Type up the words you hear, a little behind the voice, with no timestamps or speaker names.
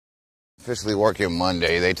Officially working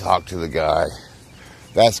Monday. They talked to the guy.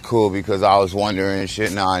 That's cool because I was wondering and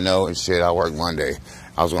shit. Now I know and shit. I work Monday.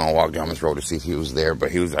 I was gonna walk down this road to see if he was there,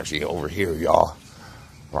 but he was actually over here, y'all.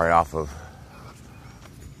 Right off of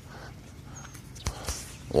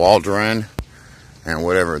Waldron and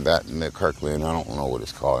whatever that in the Kirkland. I don't know what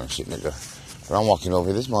it's called and shit, nigga. But I'm walking over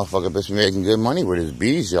here. This motherfucker bitch be making good money with his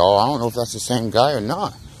bees, y'all. I don't know if that's the same guy or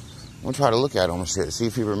not. I'm gonna try to look at him and shit, see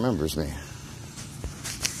if he remembers me.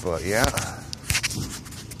 But yeah.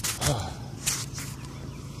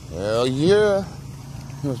 Hell yeah.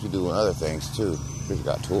 He must be doing other things too. He's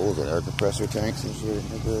got tools and air compressor tanks and shit,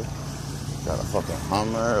 nigga. Got a fucking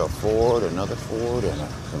Hummer, a Ford, another Ford, and a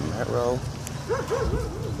Camaro.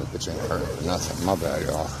 That bitch ain't hurting for nothing. My bad,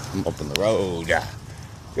 y'all. I'm up on the road.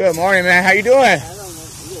 Good morning, man. How you doing?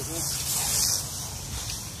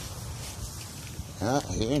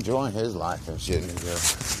 He enjoying his life and shit,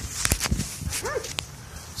 nigga.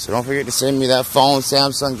 So don't forget to send me that phone,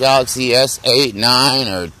 Samsung Galaxy S8, 9,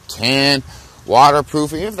 or 10.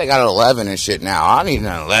 Waterproof. Even if they got an 11 and shit now. I need an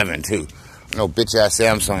 11 too. No bitch ass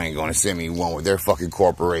Samsung ain't gonna send me one with their fucking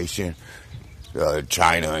corporation.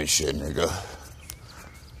 China and shit, nigga.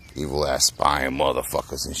 Evil ass spying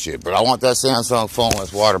motherfuckers and shit. But I want that Samsung phone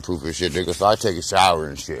that's waterproof and shit, nigga. So I take a shower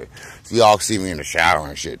and shit. So y'all see me in the shower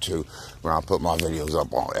and shit too. When I put my videos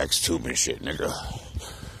up on XTube and shit, nigga.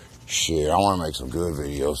 Shit, I want to make some good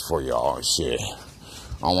videos for y'all and shit.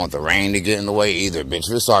 I don't want the rain to get in the way either, bitch.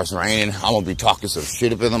 If it starts raining, I'm gonna be talking some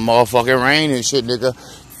shit up in the motherfucking rain and shit, nigga.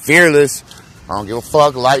 Fearless. I don't give a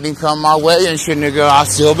fuck. Lightning come my way and shit, nigga. I'll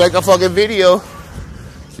still make a fucking video.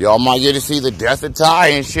 Y'all might get to see the death of Ty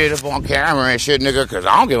and shit up on camera and shit, nigga, because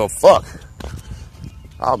I don't give a fuck.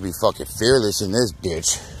 I'll be fucking fearless in this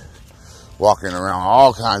bitch. Walking around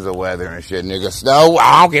all kinds of weather and shit, nigga. Snow,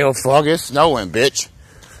 I don't give a fuck. It's snowing, bitch.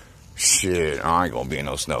 Shit, I ain't gonna be in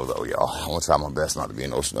no snow, though, y'all. I'm gonna try my best not to be in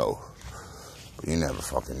no snow. But you never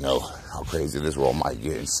fucking know how crazy this world might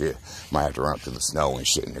get and shit. Might have to run up to the snow and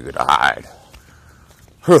shit, nigga, to hide.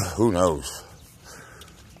 Who knows?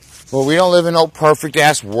 Well, we don't live in no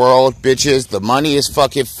perfect-ass world, bitches. The money is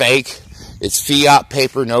fucking fake. It's fiat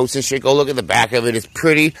paper notes and shit. Go look at the back of it. It's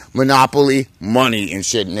pretty monopoly money and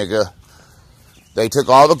shit, nigga. They took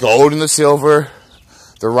all the gold and the silver.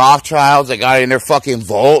 The Rothschilds, they got it in their fucking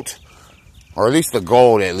vault. Or at least the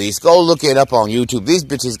gold, at least. Go look it up on YouTube. These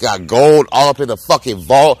bitches got gold all up in the fucking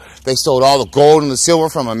vault. They stole all the gold and the silver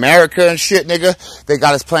from America and shit, nigga. They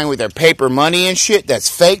got us playing with their paper money and shit. That's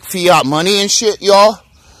fake fiat money and shit, y'all.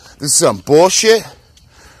 This is some bullshit.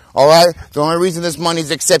 Alright? The only reason this money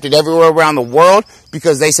is accepted everywhere around the world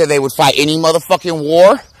because they said they would fight any motherfucking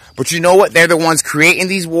war. But you know what? They're the ones creating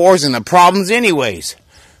these wars and the problems anyways.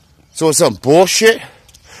 So it's some bullshit.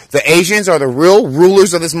 The Asians are the real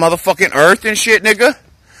rulers of this motherfucking earth and shit, nigga.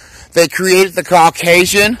 They created the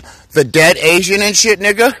Caucasian, the dead Asian and shit,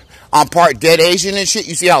 nigga. I'm part dead Asian and shit.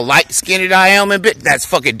 You see how light-skinned I am and bit? That's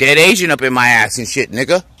fucking dead Asian up in my ass and shit,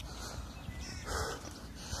 nigga.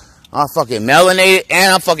 I'm fucking melanated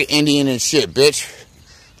and I'm fucking Indian and shit, bitch.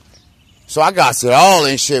 So I got it all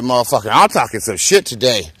and shit, motherfucker. I'm talking some shit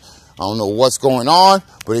today. I don't know what's going on,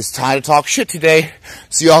 but it's time to talk shit today.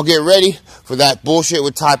 So y'all get ready for that bullshit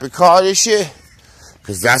with Ty Picard and shit.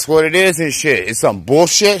 Because that's what it is and shit. It's some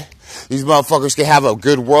bullshit. These motherfuckers can have a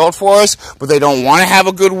good world for us, but they don't want to have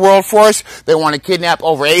a good world for us. They want to kidnap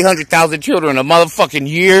over 800,000 children a motherfucking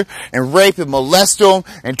year and rape and molest them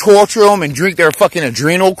and torture them and drink their fucking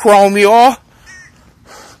adrenochrome, y'all.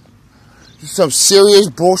 Some serious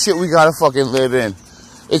bullshit we gotta fucking live in.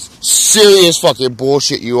 It's serious fucking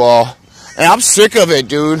bullshit, you all. And I'm sick of it,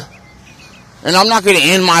 dude. And I'm not gonna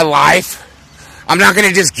end my life. I'm not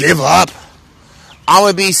gonna just give up. I'm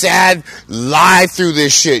gonna be sad live through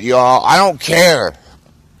this shit, y'all. I don't care.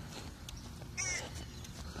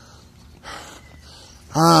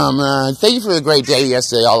 Oh, man. Thank you for the great day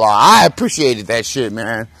yesterday, y'all. I appreciated that shit,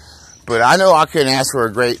 man. But I know I couldn't ask for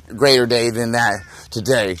a greater day than that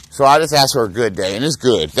today. So I just asked for a good day. And it's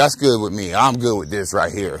good. That's good with me. I'm good with this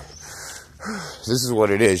right here. This is what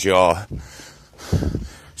it is, y'all.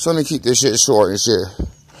 So let me keep this shit short and shit.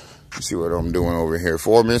 Let's see what I'm doing over here.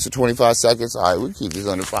 4 minutes and 25 seconds. All right, we keep this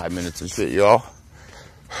under 5 minutes and shit, y'all.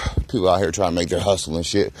 People out here trying to make their hustle and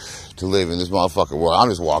shit to live in this motherfucking world. I'm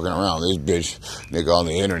just walking around this bitch, nigga, on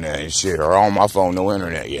the internet and shit. Or on my phone, no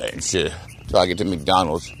internet yet and shit. Till I get to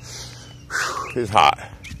McDonald's. It's hot.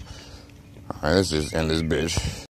 All right, let's just end this bitch.